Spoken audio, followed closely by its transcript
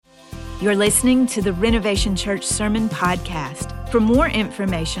You're listening to the Renovation Church Sermon Podcast. For more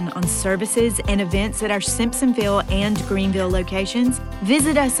information on services and events at our Simpsonville and Greenville locations,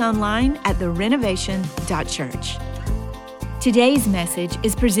 visit us online at therenovation.church. Today's message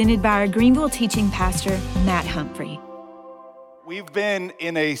is presented by our Greenville Teaching Pastor, Matt Humphrey. We've been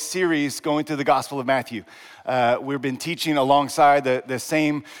in a series going through the Gospel of Matthew. We've been teaching alongside the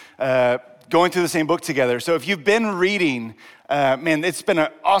same, going through the same book together. So if you've been reading, man, it's been an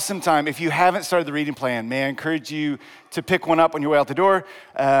awesome time. If you haven't started the reading plan, may I encourage you to pick one up on your way out the door.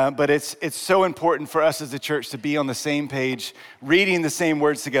 But it's so important for us as a church to be on the same page, reading the same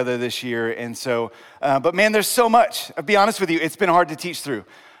words together this year. And so, but man, there's so much. I'll be honest with you, it's been hard to teach through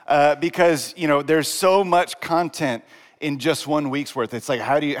because, you know, there's so much content in just 1 week's worth. It's like,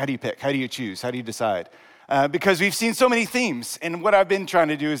 how do you pick? How do you choose? How do you decide? Because we've seen so many themes. And what I've been trying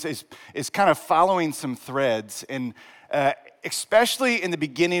to do is kind of following some threads. And especially in the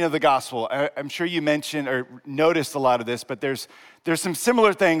beginning of the gospel, I'm sure you mentioned or noticed a lot of this, but there's some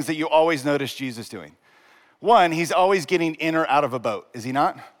similar things that you always notice Jesus doing. One, he's always getting in or out of a boat, is he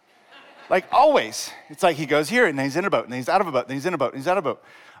not? Like always. It's like he goes here and then he's in a boat, and then he's out of a boat, and then he's in a boat, and he's out of a boat.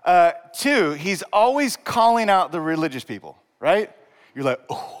 Two, he's always calling out the religious people, right? You're like,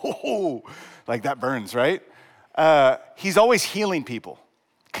 oh, like that burns, right? He's always healing people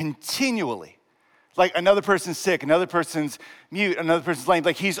continually. Like another person's sick, another person's mute, another person's lame.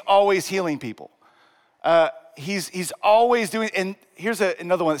 Like he's always healing people. He's always doing, and here's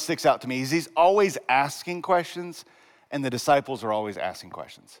another one that sticks out to me. He's always asking questions, and the disciples are always asking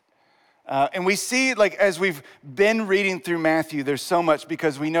questions. And we see, like, as we've been reading through Matthew, there's so much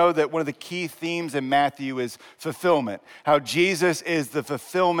because we know that one of the key themes in Matthew is fulfillment. How Jesus is the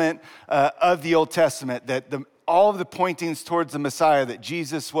fulfillment of the Old Testament, that all of the pointings towards the Messiah, that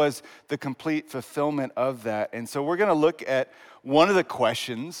Jesus was the complete fulfillment of that. And so we're going to look at one of the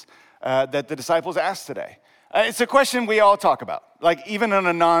questions that the disciples asked today. It's a question we all talk about. Like, even on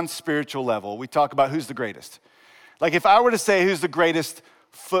a non-spiritual level, we talk about who's the greatest. Like, if I were to say who's the greatest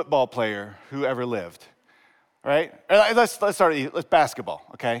football player who ever lived, right? Let's start with basketball,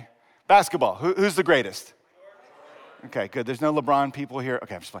 okay? Basketball, who's the greatest? Okay, good. There's no LeBron people here.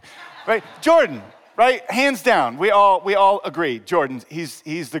 Okay, I'm just playing. Right, Jordan, right? Hands down, we all agree. Jordan,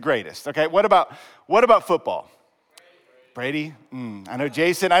 he's the greatest. Okay, what about football? Brady? I know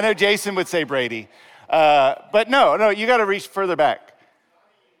Jason would say Brady, but no, you got to reach further back.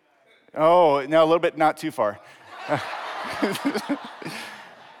 Oh, no, a little bit, not too far.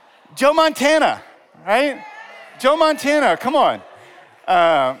 Joe Montana, right? Joe Montana, come on.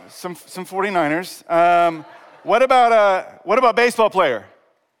 Some 49ers. What about baseball player?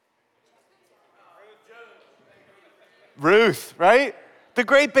 Ruth, right? The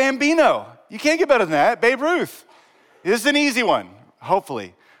great Bambino. You can't get better than that. Babe Ruth. This is an easy one,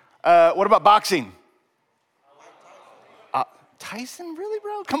 hopefully. What about boxing? Tyson, really,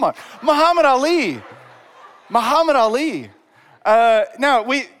 bro? Come on. Muhammad Ali. Now,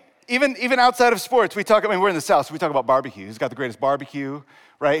 even outside of sports, we talk, we're in the South, so we talk about barbecue. Who's got the greatest barbecue,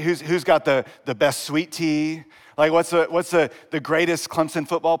 right? Who's got the best sweet tea? Like, what's the greatest Clemson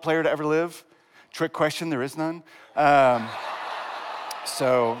football player to ever live? Trick question, there is none.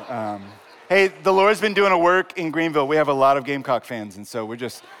 Hey, the Lord's been doing a work in Greenville. We have a lot of Gamecock fans, and so we're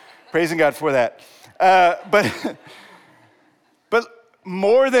just praising God for that. But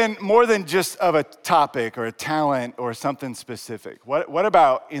more than just of a topic or a talent or something specific, what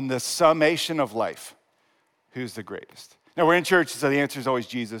about in the summation of life? Who's the greatest? Now, we're in church, so the answer is always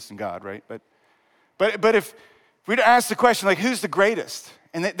Jesus and God, right? But if we'd ask the question, like, who's the greatest?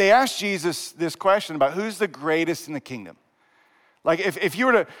 And they asked Jesus this question about who's the greatest in the kingdom. Like, if you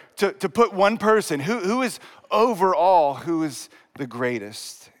were to put one person, who is overall, who is the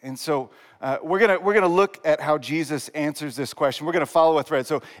greatest? And so we're gonna look at how Jesus answers this question. We're gonna follow a thread.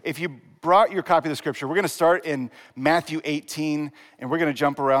 So if you brought your copy of the scripture, we're gonna start in Matthew 18, and we're gonna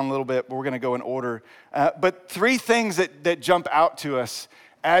jump around a little bit, but we're gonna go in order. But three things that jump out to us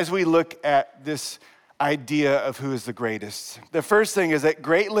as we look at this idea of who is the greatest. The first thing is that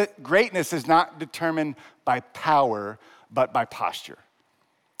greatness is not determined by power, but by posture.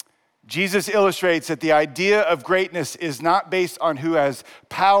 Jesus illustrates that the idea of greatness is not based on who has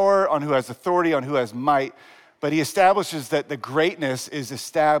power, on who has authority, on who has might, but he establishes that the greatness is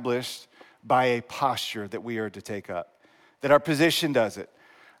established by a posture that we are to take up, that our position does it.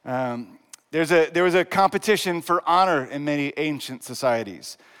 There was a competition for honor in many ancient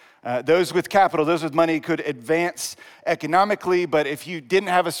societies. Those with capital, those with money could advance economically, but if you didn't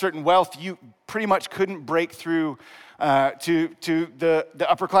have a certain wealth, you pretty much couldn't break through to the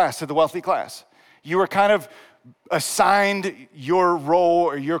upper class, to the wealthy class. You were kind of assigned your role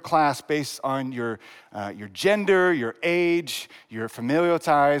or your class based on your gender, your age, your familial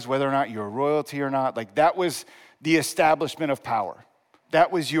ties, whether or not you're royalty or not. Like that was the establishment of power.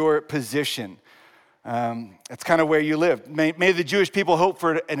 That was your position. That's kind of where you lived. May the Jewish people hope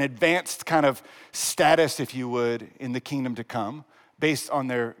for an advanced kind of status, if you would, in the kingdom to come, based on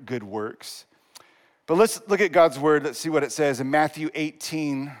their good works. But let's look at God's word. Let's see what it says in Matthew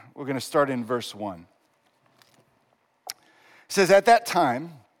 18. We're going to start in verse 1. It says, at that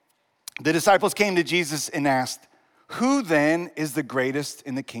time, the disciples came to Jesus and asked, who then is the greatest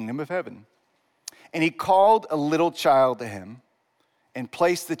in the kingdom of heaven? And he called a little child to him and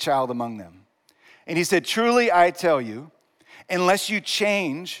placed the child among them. And he said, truly I tell you, unless you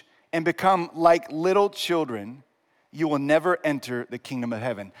change and become like little children, you will never enter the kingdom of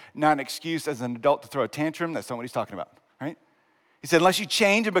heaven. Not an excuse as an adult to throw a tantrum. That's not what he's talking about, right? He said, unless you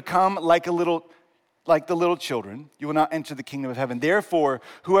change and become like the little children, you will not enter the kingdom of heaven. Therefore,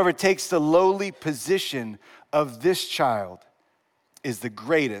 whoever takes the lowly position of this child is the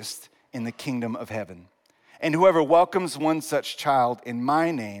greatest in the kingdom of heaven. And whoever welcomes one such child in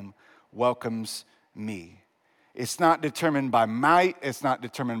my name welcomes me. It's not determined by might, it's not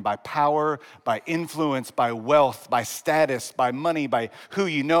determined by power, by influence, by wealth, by status, by money, by who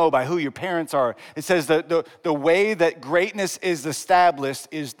you know, by who your parents are. It says that the way that greatness is established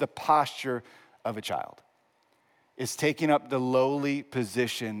is the posture of a child. It's taking up the lowly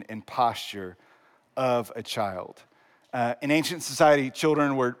position and posture of a child. In ancient society,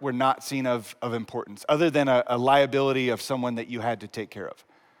 children were not seen of importance, other than a liability of someone that you had to take care of.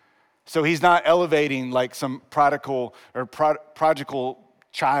 So he's not elevating like some prodigal or prodigal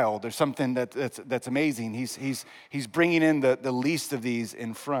child or something that's amazing. He's bringing in the least of these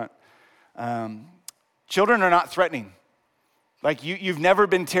in front. Children are not threatening. Like you've never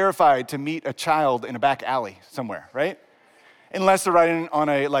been terrified to meet a child in a back alley somewhere, right? Unless they're riding on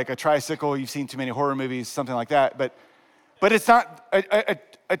a tricycle. You've seen too many horror movies, something like that. But it's not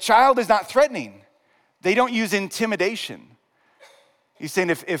a child is not threatening. They don't use intimidation. He's saying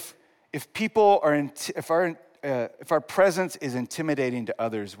if people are if our presence is intimidating to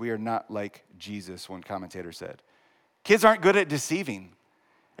others, we are not like Jesus, one commentator said. Kids aren't good at deceiving.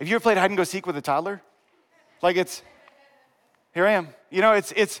 Have you ever played hide and go seek with a toddler? Like here I am. You know,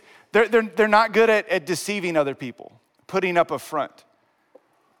 they're not good at deceiving other people, putting up a front.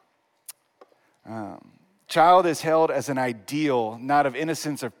 Child is held as an ideal, not of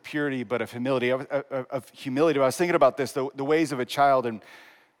innocence or purity, but of humility. Of humility. I was thinking about this, the ways of a child, and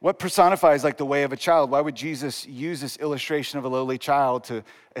what personifies like the way of a child? Why would Jesus use this illustration of a lowly child to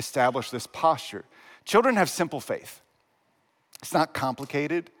establish this posture? Children have simple faith. It's not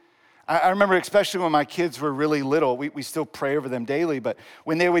complicated. I remember especially when my kids were really little, we still pray over them daily, but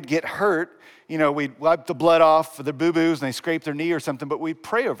when they would get hurt, you know, we'd wipe the blood off for their boo-boos and they scrape their knee or something, but we'd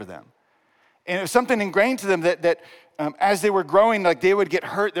pray over them. And it was something ingrained to them that as they were growing, like they would get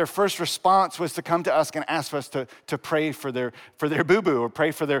hurt, their first response was to come to us and ask us to pray for their boo-boo or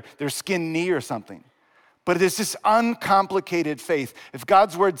pray for their skinned knee or something. But it's this uncomplicated faith. If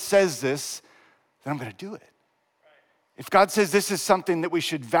God's word says this, then I'm going to do it. If God says this is something that we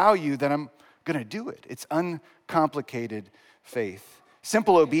should value, then I'm going to do it. It's uncomplicated faith.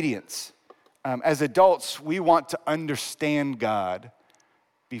 Simple obedience. As adults, we want to understand God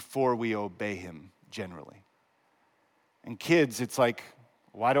before we obey him generally. And kids, it's like,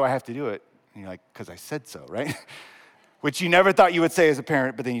 why do I have to do it? And you're like, because I said so, right? Which you never thought you would say as a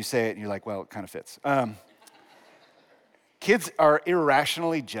parent, but then you say it and you're like, well, it kind of fits. Kids are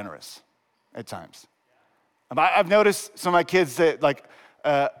irrationally generous at times. I've noticed some of my kids that like,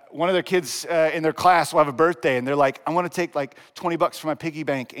 one of their kids in their class will have a birthday and they're like, I want to take like $20 from my piggy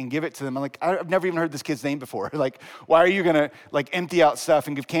bank and give it to them. I'm like, I've never even heard this kid's name before. Like, why are you going to like empty out stuff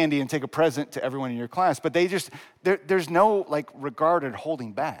and give candy and take a present to everyone in your class? But there's no like regard or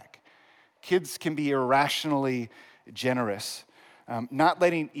holding back. Kids can be irrationally generous, not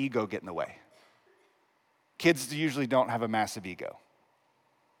letting ego get in the way. Kids usually don't have a massive ego,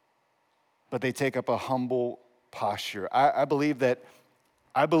 but they take up a humble posture. I believe that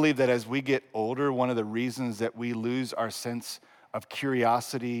as we get older, one of the reasons that we lose our sense of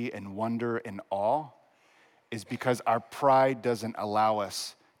curiosity and wonder and awe is because our pride doesn't allow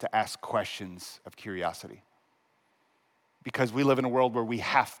us to ask questions of curiosity. Because we live in a world where we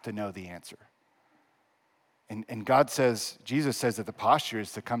have to know the answer. And God says, Jesus says that the posture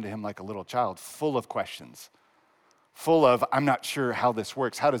is to come to him like a little child, full of questions, full of, I'm not sure how this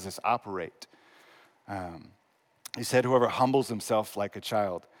works. How does this operate? He said, whoever humbles himself like a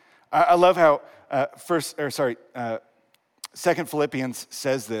child. I love how 2 Philippians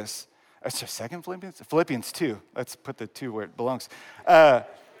says this. Second Philippians? Philippians 2. Let's put the 2 where it belongs. I'm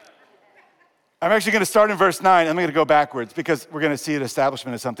actually going to start in verse 9. I'm going to go backwards because we're going to see an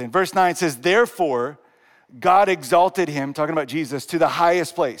establishment of something. Verse 9 says, therefore, God exalted him, talking about Jesus, to the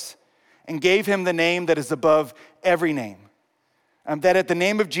highest place and gave him the name that is above every name. That at the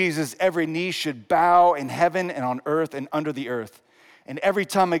name of Jesus, every knee should bow in heaven and on earth and under the earth. And every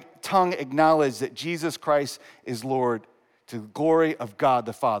tongue acknowledge that Jesus Christ is Lord to the glory of God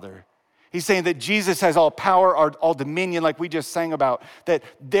the Father. He's saying that Jesus has all power, all dominion, like we just sang about. That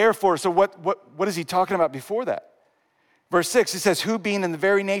therefore, so what is he talking about before that? Verse 6, it says, who being in the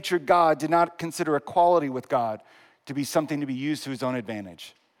very nature God did not consider equality with God to be something to be used to his own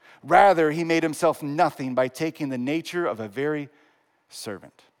advantage. Rather, he made himself nothing by taking the nature of a very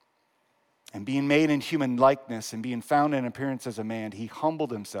servant. And being made in human likeness and being found in appearance as a man, he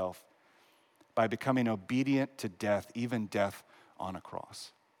humbled himself by becoming obedient to death, even death on a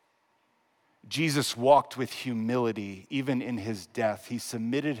cross. Jesus walked with humility, even in his death. He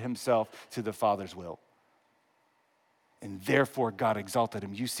submitted himself to the Father's will. And therefore, God exalted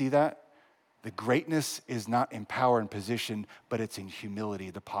him. You see that? The greatness is not in power and position, but it's in humility,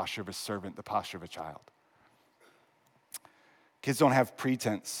 the posture of a servant, the posture of a child. Kids don't have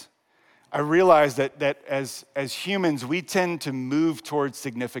pretense. I realize that as humans, we tend to move towards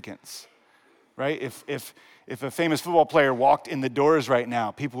significance, right? If a famous football player walked in the doors right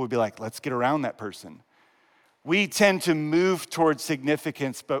now, people would be like, let's get around that person. We tend to move towards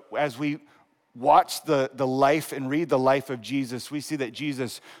significance, but as we watch the life and read the life of Jesus, we see that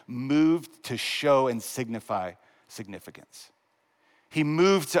Jesus moved to show and signify significance. He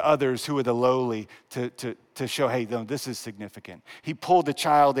moved to others who were the lowly to show, hey, no, this is significant. He pulled the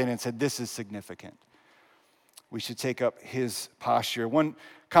child in and said, this is significant. We should take up his posture. One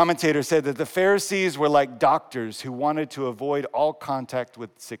commentator said that the Pharisees were like doctors who wanted to avoid all contact with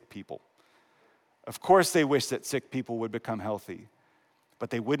sick people. Of course, they wished that sick people would become healthy, but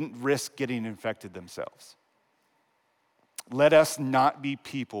they wouldn't risk getting infected themselves. Let us not be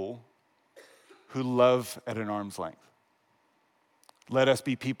people who love at an arm's length. Let us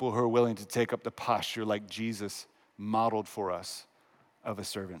be people who are willing to take up the posture like Jesus modeled for us of a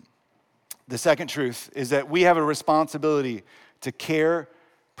servant. The second truth is that we have a responsibility to care,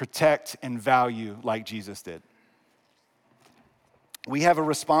 protect, and value like Jesus did. We have a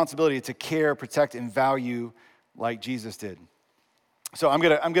responsibility to care, protect, and value like Jesus did. So I'm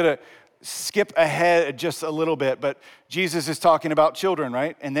gonna skip ahead just a little bit, but Jesus is talking about children,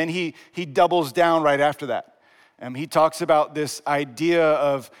 right? And then he doubles down right after that. He talks about this idea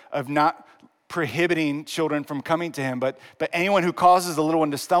of not prohibiting children from coming to him, but anyone who causes a little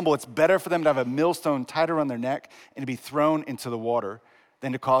one to stumble, it's better for them to have a millstone tied around their neck and to be thrown into the water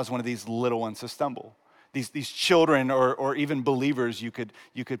than to cause one of these little ones to stumble. These children or even believers you could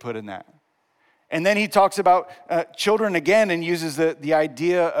put in that. And then he talks about children again and uses the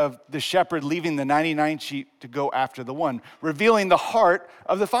idea of the shepherd leaving the 99 sheep to go after the one, revealing the heart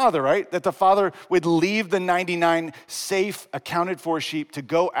of the father, right? That the father would leave the 99 safe, accounted for sheep to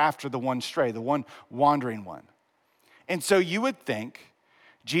go after the one stray, the one wandering one. And so you would think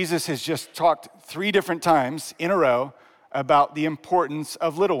Jesus has just talked 3 different times in a row about the importance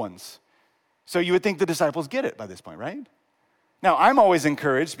of little ones. So you would think the disciples get it by this point, right? Now, I'm always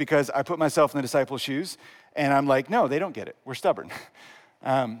encouraged because I put myself in the disciples' shoes, and I'm like, no, they don't get it. We're stubborn.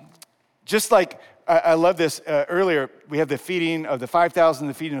 Just like, I love this, earlier, we have the feeding of the 5,000,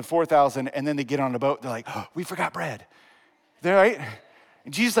 the feeding of 4,000, and then they get on a boat, they're like, oh, we forgot bread. They're right?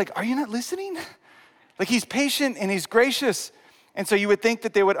 And Jesus is like, are you not listening? Like, he's patient and he's gracious. And so you would think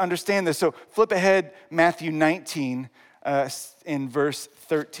that they would understand this. So flip ahead, Matthew 19, in verse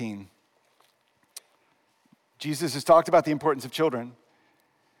 13. Jesus has talked about the importance of children.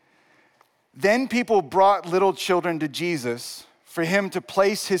 Then people brought little children to Jesus for him to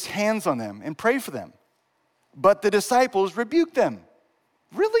place his hands on them and pray for them. But the disciples rebuked them.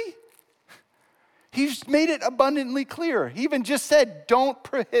 Really? He's made it abundantly clear. He even just said, don't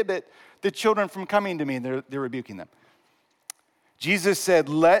prohibit the children from coming to me. And they're rebuking them. Jesus said,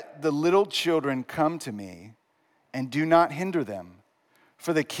 let the little children come to me and do not hinder them.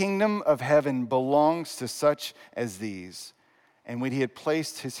 For the kingdom of heaven belongs to such as these. And when he had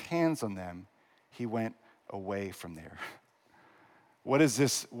placed his hands on them, he went away from there. What does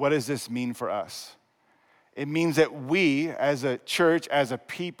this mean for us? It means that we, as a church, as a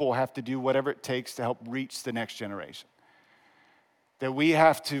people, have to do whatever it takes to help reach the next generation. That we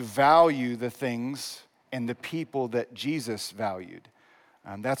have to value the things and the people that Jesus valued.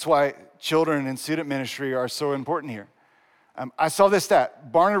 That's why children and student ministry are so important here. I saw this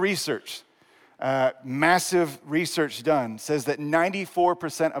stat, Barna Research. massive research done says that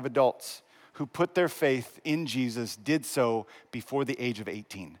 94% of adults who put their faith in Jesus did so before the age of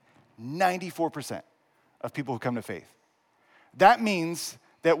 18. 94% of people who come to faith. That means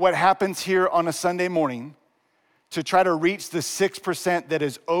that what happens here on a Sunday morning to try to reach the 6% that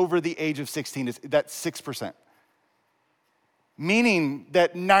is over the age of 16, that's 6%. Meaning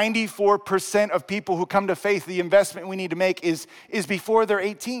that 94% of people who come to faith, the investment we need to make is before they're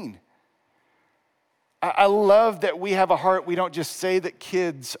 18. I love that we have a heart. We don't just say that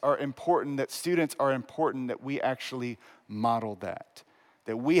kids are important, that students are important, that we actually model that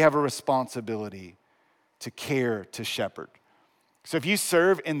we have a responsibility to care, to shepherd. So if you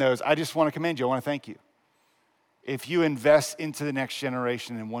serve in those, I just want to commend you. I want to thank you. If you invest into the next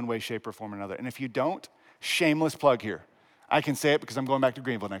generation in one way, shape, or form or another. And if you don't, shameless plug here. I can say it because I'm going back to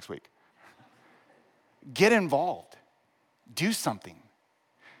Greenville next week. Get involved. Do something.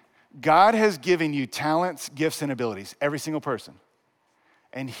 God has given you talents, gifts, and abilities, every single person.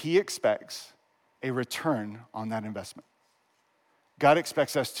 And he expects a return on that investment. God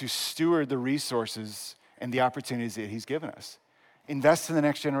expects us to steward the resources and the opportunities that he's given us. Invest in the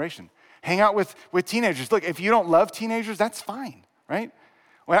next generation. Hang out with teenagers. Look, if you don't love teenagers, that's fine, right?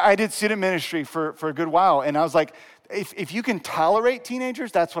 Well, I did student ministry for a good while, and I was like, if you can tolerate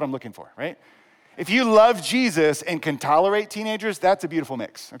teenagers, that's what I'm looking for, right? If you love Jesus and can tolerate teenagers, that's a beautiful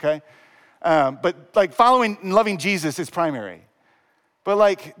mix, okay? But like following and loving Jesus is primary. But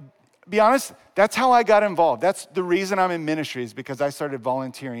like, be honest, that's how I got involved. That's the reason I'm in ministry is because I started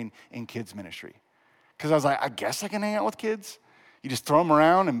volunteering in kids ministry. Because I was like, I guess I can hang out with kids. You just throw them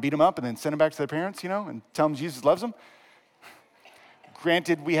around and beat them up and then send them back to their parents, and tell them Jesus loves them.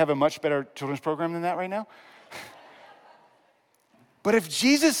 Granted, we have a much better children's program than that right now. But if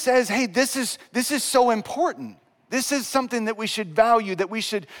Jesus says, hey, this is so important, this is something that we should value, that we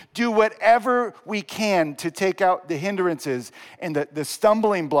should do whatever we can to take out the hindrances and the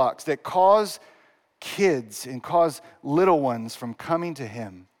stumbling blocks that cause kids and cause little ones from coming to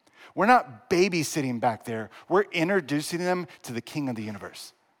him. We're not babysitting back there. We're introducing them to the King of the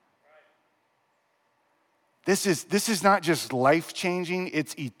universe. This is not just life-changing,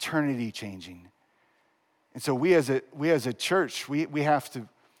 it's eternity-changing. And so we as a church, we have to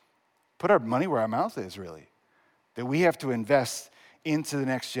put our money where our mouth is, really. That we have to invest into the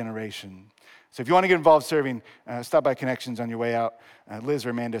next generation. So if you want to get involved serving, stop by Connections on your way out. Liz or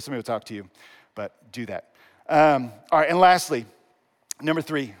Amanda, somebody will talk to you, but do that. All right, and lastly, number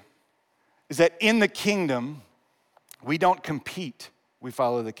 3, is that in the kingdom, we don't compete, we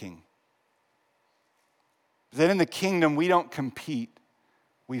follow the king. Is that in the kingdom, we don't compete,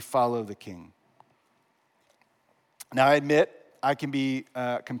 we follow the king. Now, I admit, I can be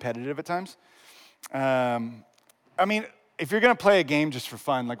competitive at times. I mean, if you're gonna play a game just for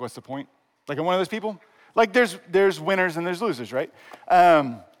fun, like what's the point? Like I'm one of those people? Like there's winners and there's losers, right?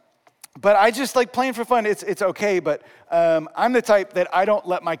 But I just like playing for fun. It's okay, but I'm the type that I don't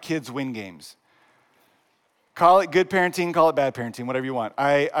let my kids win games. Call it good parenting, call it bad parenting, whatever you want.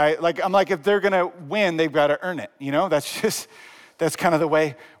 I'm like, if they're gonna win, they've gotta earn it, That's kind of the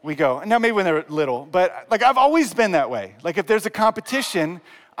way we go. And now maybe when they're little, but like I've always been that way. Like if there's a competition,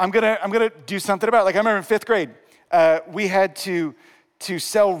 I'm gonna do something about it. Like I remember in 5th grade, we had to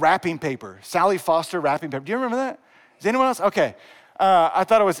sell wrapping paper, Sally Foster wrapping paper. Do you remember that? Is anyone else? Okay. I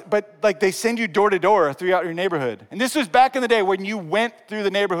thought it was, but like they send you door to door throughout your neighborhood. And this was back in the day when you went through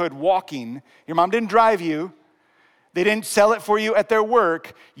the neighborhood walking. Your mom didn't drive you. They didn't sell it for you at their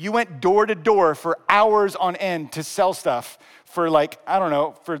work. You went door to door for hours on end to sell stuff for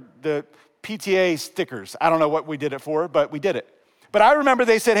for the PTA stickers. I don't know what we did it for, but we did it. But I remember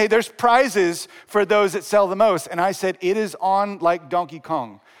they said, hey, there's prizes for those that sell the most. And I said, it is on like Donkey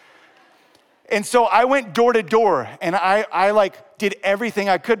Kong. And so I went door to door and I like did everything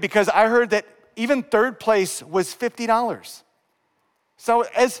I could because I heard that even 3rd place was $50. So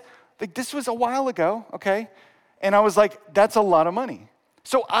this was a while ago, okay? And I was like, that's a lot of money.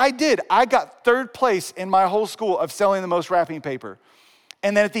 So I got 3rd place in my whole school of selling the most wrapping paper.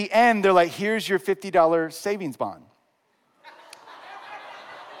 And then at the end, they're like, here's your $50 savings bond.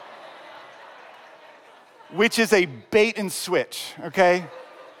 Which is a bait and switch, okay?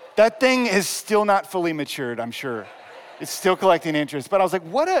 That thing is still not fully matured, I'm sure. It's still collecting interest. But I was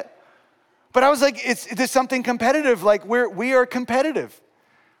like, but I was like, there's something competitive. Like we are competitive.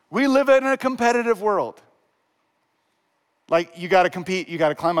 We live in a competitive world. Like you gotta compete, you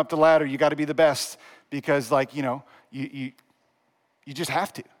gotta climb up the ladder, you gotta be the best because you just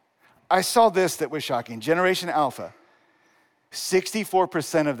have to. I saw this that was shocking. Generation Alpha,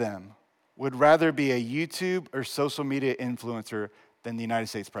 64% of them would rather be a YouTube or social media influencer than the United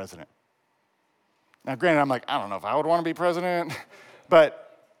States president. Now, granted, I'm like, I don't know if I would want to be president,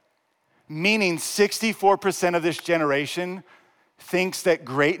 but meaning 64% of this generation thinks that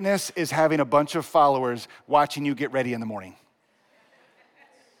greatness is having a bunch of followers watching you get ready in the morning,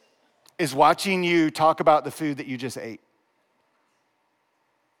 is watching you talk about the food that you just ate.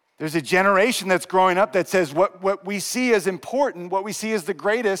 There's a generation that's growing up that says what we see as important, what we see as the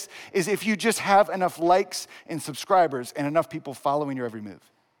greatest, is if you just have enough likes and subscribers and enough people following your every move.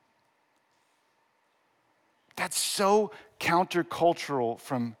 That's so countercultural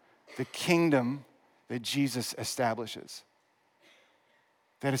from the kingdom that Jesus establishes.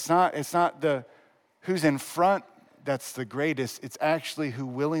 That it's not the who's in front that's the greatest. It's actually who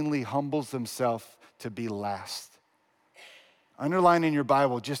willingly humbles themselves to be last. Underline in your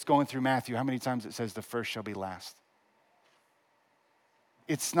Bible, just going through Matthew, how many times it says the first shall be last.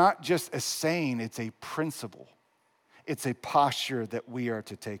 It's not just a saying, it's a principle. It's a posture that we are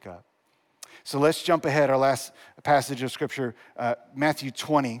to take up. So let's jump ahead. Our last passage of scripture, Matthew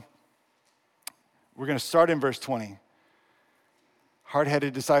 20. We're going to start in verse 20.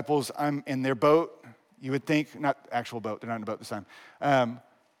 Hard-headed disciples, I'm in their boat. You would think, not actual boat, they're not in a boat this time.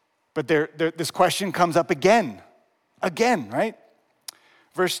 But this question comes up again, right?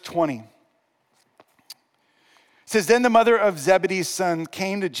 Verse 20. It says, then the mother of Zebedee's son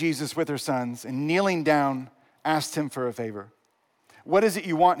came to Jesus with her sons and kneeling down, asked him for a favor. What is it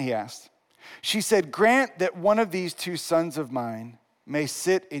you want, he asked. She said, grant that one of these two sons of mine may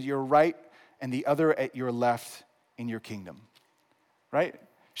sit at your right and the other at your left in your kingdom. Right?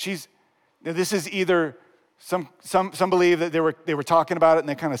 This is either, some believe that they were talking about it and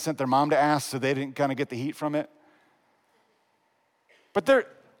they kind of sent their mom to ask so they didn't kind of get the heat from it. But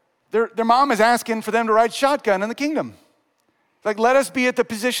their mom is asking for them to ride shotgun in the kingdom. Like, let us be at the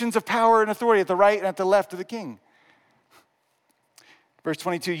positions of power and authority at the right and at the left of the king. Verse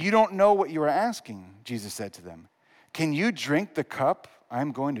 22, you don't know what you are asking, Jesus said to them. Can you drink the cup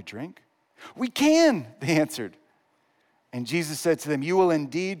I'm going to drink? We can, they answered. And Jesus said to them, you will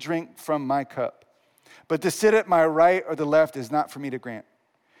indeed drink from my cup, but to sit at my right or the left is not for me to grant.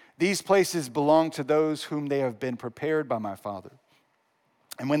 These places belong to those whom they have been prepared by my Father.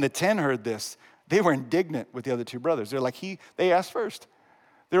 And when the 10 heard this, they were indignant with the other two brothers. They're like, they asked first.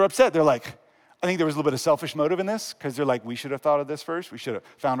 They're upset. They're like, I think there was a little bit of selfish motive in this because they're like, we should have thought of this first. We should have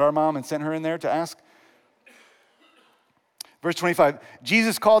found our mom and sent her in there to ask. Verse 25,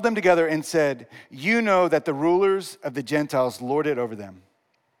 Jesus called them together and said, you know that the rulers of the Gentiles lord it over them,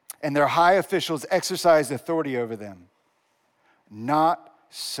 and their high officials exercise authority over them. Not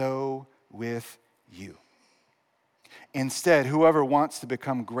so with you. Instead, whoever wants to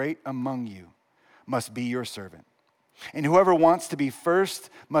become great among you must be your servant. And whoever wants to be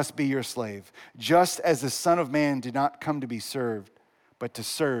first must be your slave, just as the Son of Man did not come to be served, but to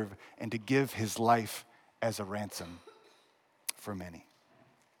serve and to give his life as a ransom for many.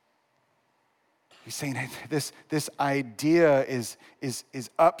 He's saying this idea is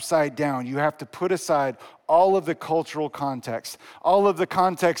upside down. You have to put aside all of the cultural context, all of the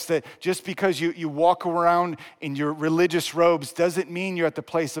context that just because you walk around in your religious robes doesn't mean you're at the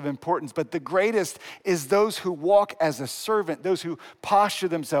place of importance. But the greatest is those who walk as a servant, those who posture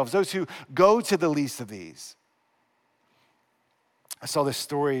themselves, those who go to the least of these. I saw this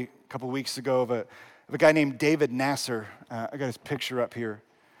story a couple of weeks ago of a guy named David Nasser. I got his picture up here.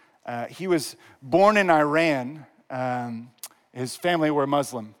 He was born in Iran. His family were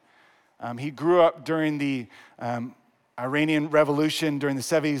Muslim. He grew up during the Iranian Revolution during the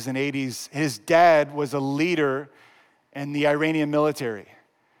 70s and 80s. His dad was a leader in the Iranian military.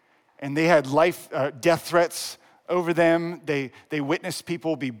 And they had death threats over them. They witnessed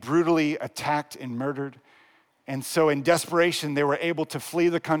people be brutally attacked and murdered. And so in desperation, they were able to flee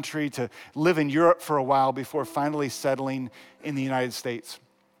the country, to live in Europe for a while before finally settling in the United States.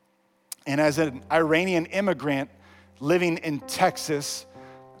 And as an Iranian immigrant living in Texas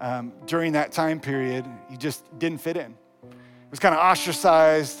during that time period, he just didn't fit in. He was kind of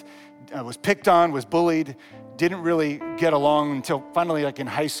ostracized, was picked on, was bullied, didn't really get along until finally, like in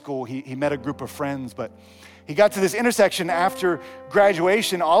high school, he met a group of friends. But he got to this intersection after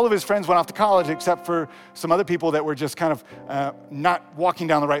graduation. All of his friends went off to college except for some other people that were just kind of not walking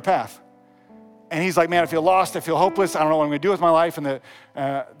down the right path. And he's like, man, I feel lost. I feel hopeless. I don't know what I'm going to do with my life. And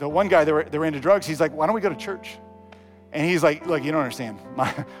the one guy, they were into drugs. He's like, why don't we go to church? And he's like, look, you don't understand.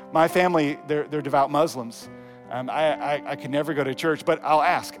 My family, they're devout Muslims. I could never go to church, but I'll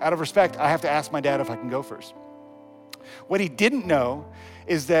ask. Out of respect, I have to ask my dad if I can go first. What he didn't know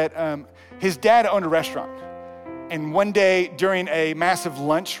is that his dad owned a restaurant. And one day during a massive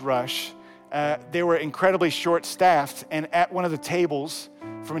lunch rush, they were incredibly short-staffed. And at one of the tables,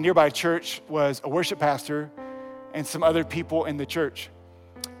 from a nearby church was a worship pastor and some other people in the church.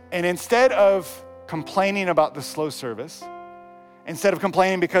 And instead of complaining about the slow service, instead of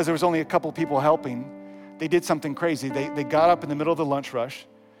complaining because there was only a couple people helping, they did something crazy. They got up in the middle of the lunch rush,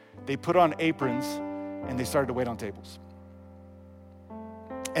 they put on aprons, and they started to wait on tables.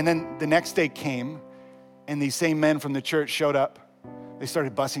 And then the next day came, and these same men from the church showed up. They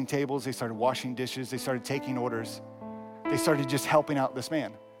started bussing tables, they started washing dishes, they started taking orders. They started just helping out this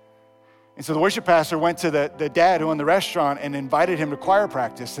man. And so the worship pastor went to the dad who owned the restaurant and invited him to choir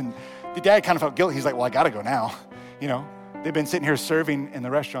practice. And the dad kind of felt guilty. He's like, well, I gotta go now. You know, they've been sitting here serving in the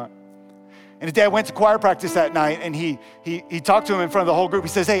restaurant. And his dad went to choir practice that night, and he talked to him in front of the whole group. He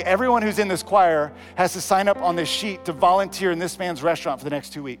says, hey, everyone who's in this choir has to sign up on this sheet to volunteer in this man's restaurant for the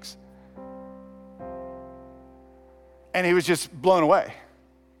next 2 weeks. And he was just blown away.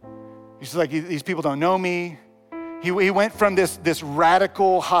 He's like, these people don't know me. He went from this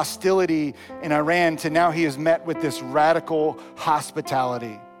radical hostility in Iran to now he is met with this radical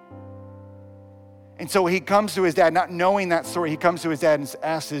hospitality. And so he comes to his dad, not knowing that story, he comes to his dad and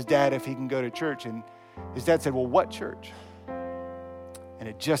asks his dad if he can go to church. And his dad said, well, what church? And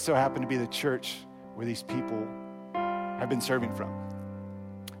it just so happened to be the church where these people have been serving from.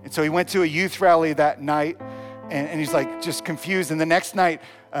 And so he went to a youth rally that night, and he's like just confused. And the next night,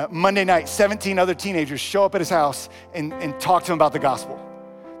 Monday night, 17 other teenagers show up at his house and talk to him about the gospel.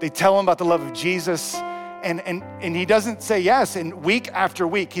 They tell him about the love of Jesus, and he doesn't say yes. And week after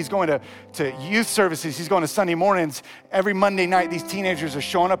week, he's going to youth services. He's going to Sunday mornings. Every Monday night, these teenagers are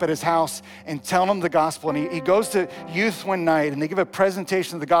showing up at his house and telling him the gospel. And he goes to youth one night, and they give a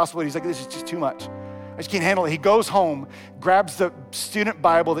presentation of the gospel. And he's like, this is just too much. I just can't handle it. He goes home, grabs the student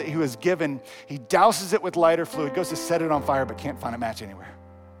Bible that he was given. He douses it with lighter fluid, goes to set it on fire, but can't find a match anywhere.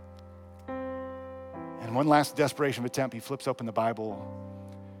 And one last desperation attempt, he flips open the Bible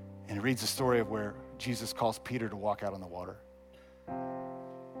and he reads the story of where Jesus calls Peter to walk out on the water.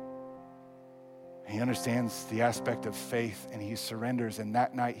 He understands the aspect of faith and he surrenders. And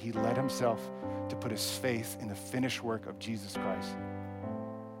that night he led himself to put his faith in the finished work of Jesus Christ.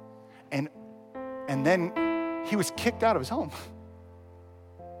 And then he was kicked out of his home.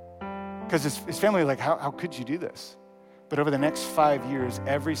 Because his family were like, how could you do this? But over the next 5 years,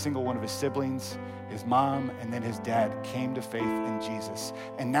 every single one of his siblings, his mom, and then his dad came to faith in Jesus.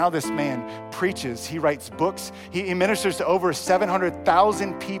 And now this man preaches, he writes books, he ministers to over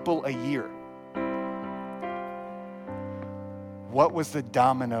 700,000 people a year. What was the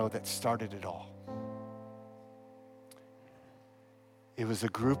domino that started it all? It was a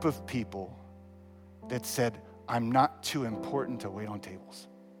group of people that said, I'm not too important to wait on tables.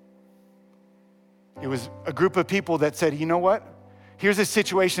 It was a group of people that said, you know what? Here's a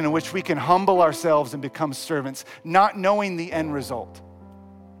situation in which we can humble ourselves and become servants, not knowing the end result.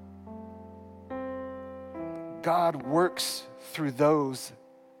 God works through those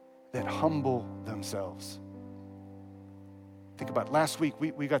that humble themselves. Think about it. Last week,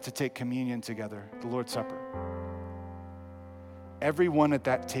 we got to take communion together, the Lord's Supper. Everyone at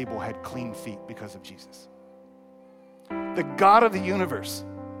that table had clean feet because of Jesus. The God of the universe,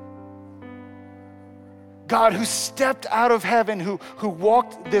 God who stepped out of heaven, who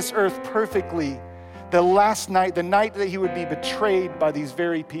walked this earth perfectly, the last night, the night that he would be betrayed by these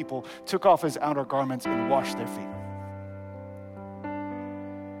very people, took off his outer garments and washed their feet.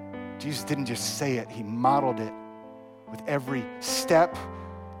 Jesus didn't just say it, he modeled it with every step.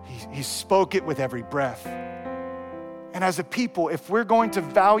 He spoke it with every breath. And as a people, if we're going to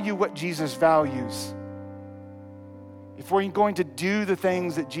value what Jesus values, if we're going to do the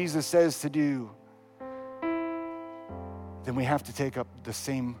things that Jesus says to do, then we have to take up the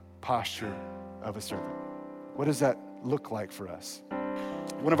same posture of a servant. What does that look like for us?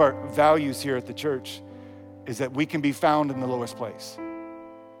 One of our values here at the church is that we can be found in the lowest place,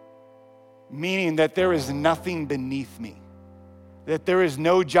 meaning that there is nothing beneath me, that there is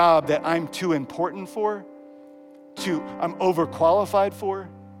no job that I'm too important for, I'm overqualified for,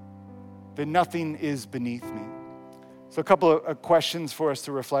 that nothing is beneath me. So a couple of questions for us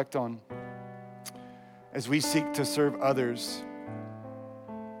to reflect on as we seek to serve others.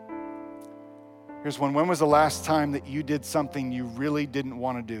 Here's one. When was the last time that you did something you really didn't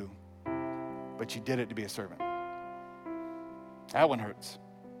want to do, but you did it to be a servant? That one hurts.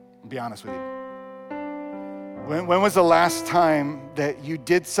 I'll be honest with you. When was the last time that you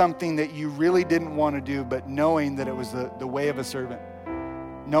did something that you really didn't want to do, but knowing that it was the way of a servant?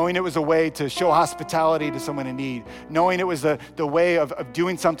 Knowing it was a way to show hospitality to someone in need. Knowing it was the way of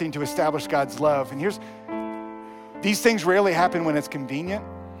doing something to establish God's love. And these things rarely happen when it's convenient,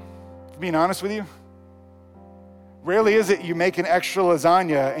 being honest with you. Rarely is it you make an extra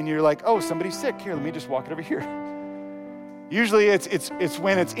lasagna and you're like, oh, somebody's sick. Here, let me just walk it over here. Usually it's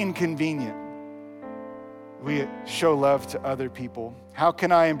when it's inconvenient. We show love to other people. How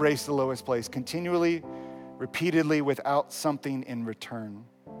can I embrace the lowest place? Continually, repeatedly, without something in return.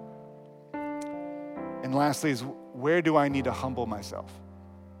 And lastly is, where do I need to humble myself?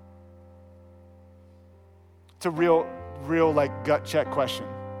 It's a real like gut check question.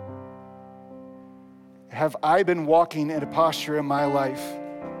 Have I been walking in a posture in my life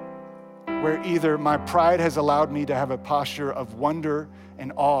where either my pride has allowed me to have a posture of wonder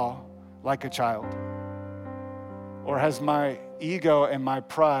and awe like a child? Or has my ego and my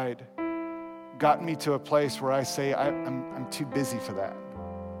pride gotten me to a place where I say, I'm too busy for that?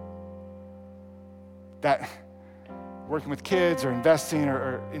 That working with kids or investing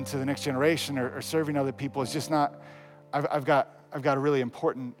or into the next generation or serving other people is just not, I've got a really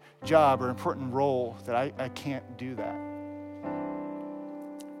important job or important role that I can't do that.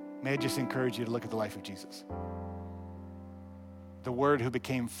 May I just encourage you to look at the life of Jesus. The Word who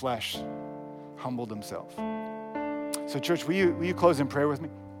became flesh humbled himself. So church, will you close in prayer with me?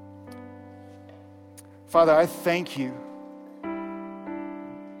 Father, I thank you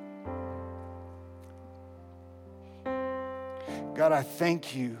God, I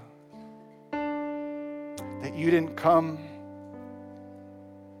thank you that you didn't come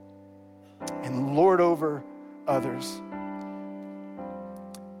and lord over others.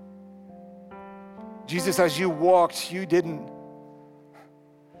 Jesus, as you walked, you didn't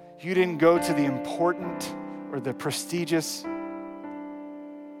go to the important or the prestigious,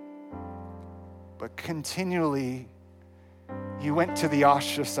 but continually you went to the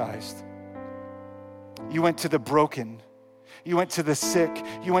ostracized. You went to the broken. You went to the sick.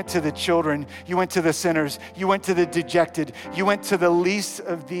 You went to the children. You went to the sinners. You went to the dejected. You went to the least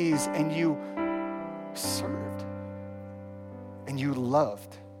of these, and you served and you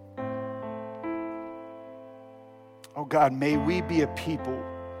loved. Oh God, may we be a people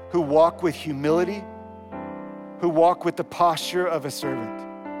who walk with humility, who walk with the posture of a servant,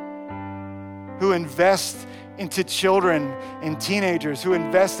 who invest into children and teenagers, who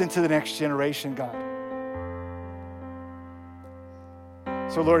invest into the next generation, God.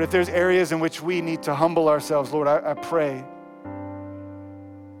 So Lord, if there's areas in which we need to humble ourselves, Lord, I pray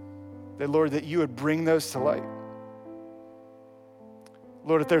that, Lord, that you would bring those to light.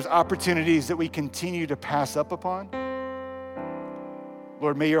 Lord, if there's opportunities that we continue to pass up upon,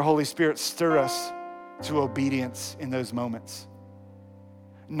 Lord, may your Holy Spirit stir us to obedience in those moments.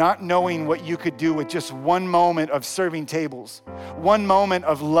 Not knowing what you could do with just one moment of serving tables, one moment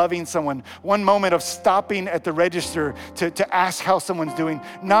of loving someone, one moment of stopping at the register to ask how someone's doing,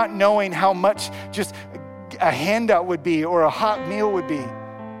 not knowing how much just a handout would be or a hot meal would be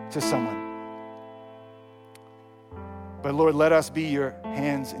to someone. But Lord, let us be your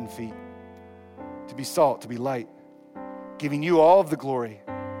hands and feet, to be salt, to be light, giving you all of the glory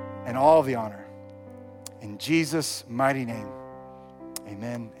and all of the honor. In Jesus' mighty name,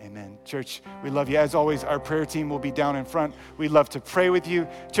 amen, amen. Church, we love you. As always, our prayer team will be down in front. We'd love to pray with you.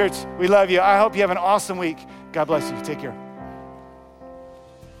 Church, we love you. I hope you have an awesome week. God bless you. Take care.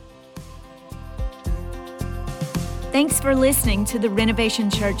 Thanks for listening to the Renovation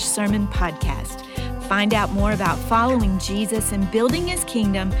Church Sermon Podcast. Find out more about following Jesus and building his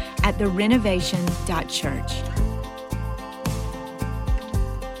kingdom at therenovation.church.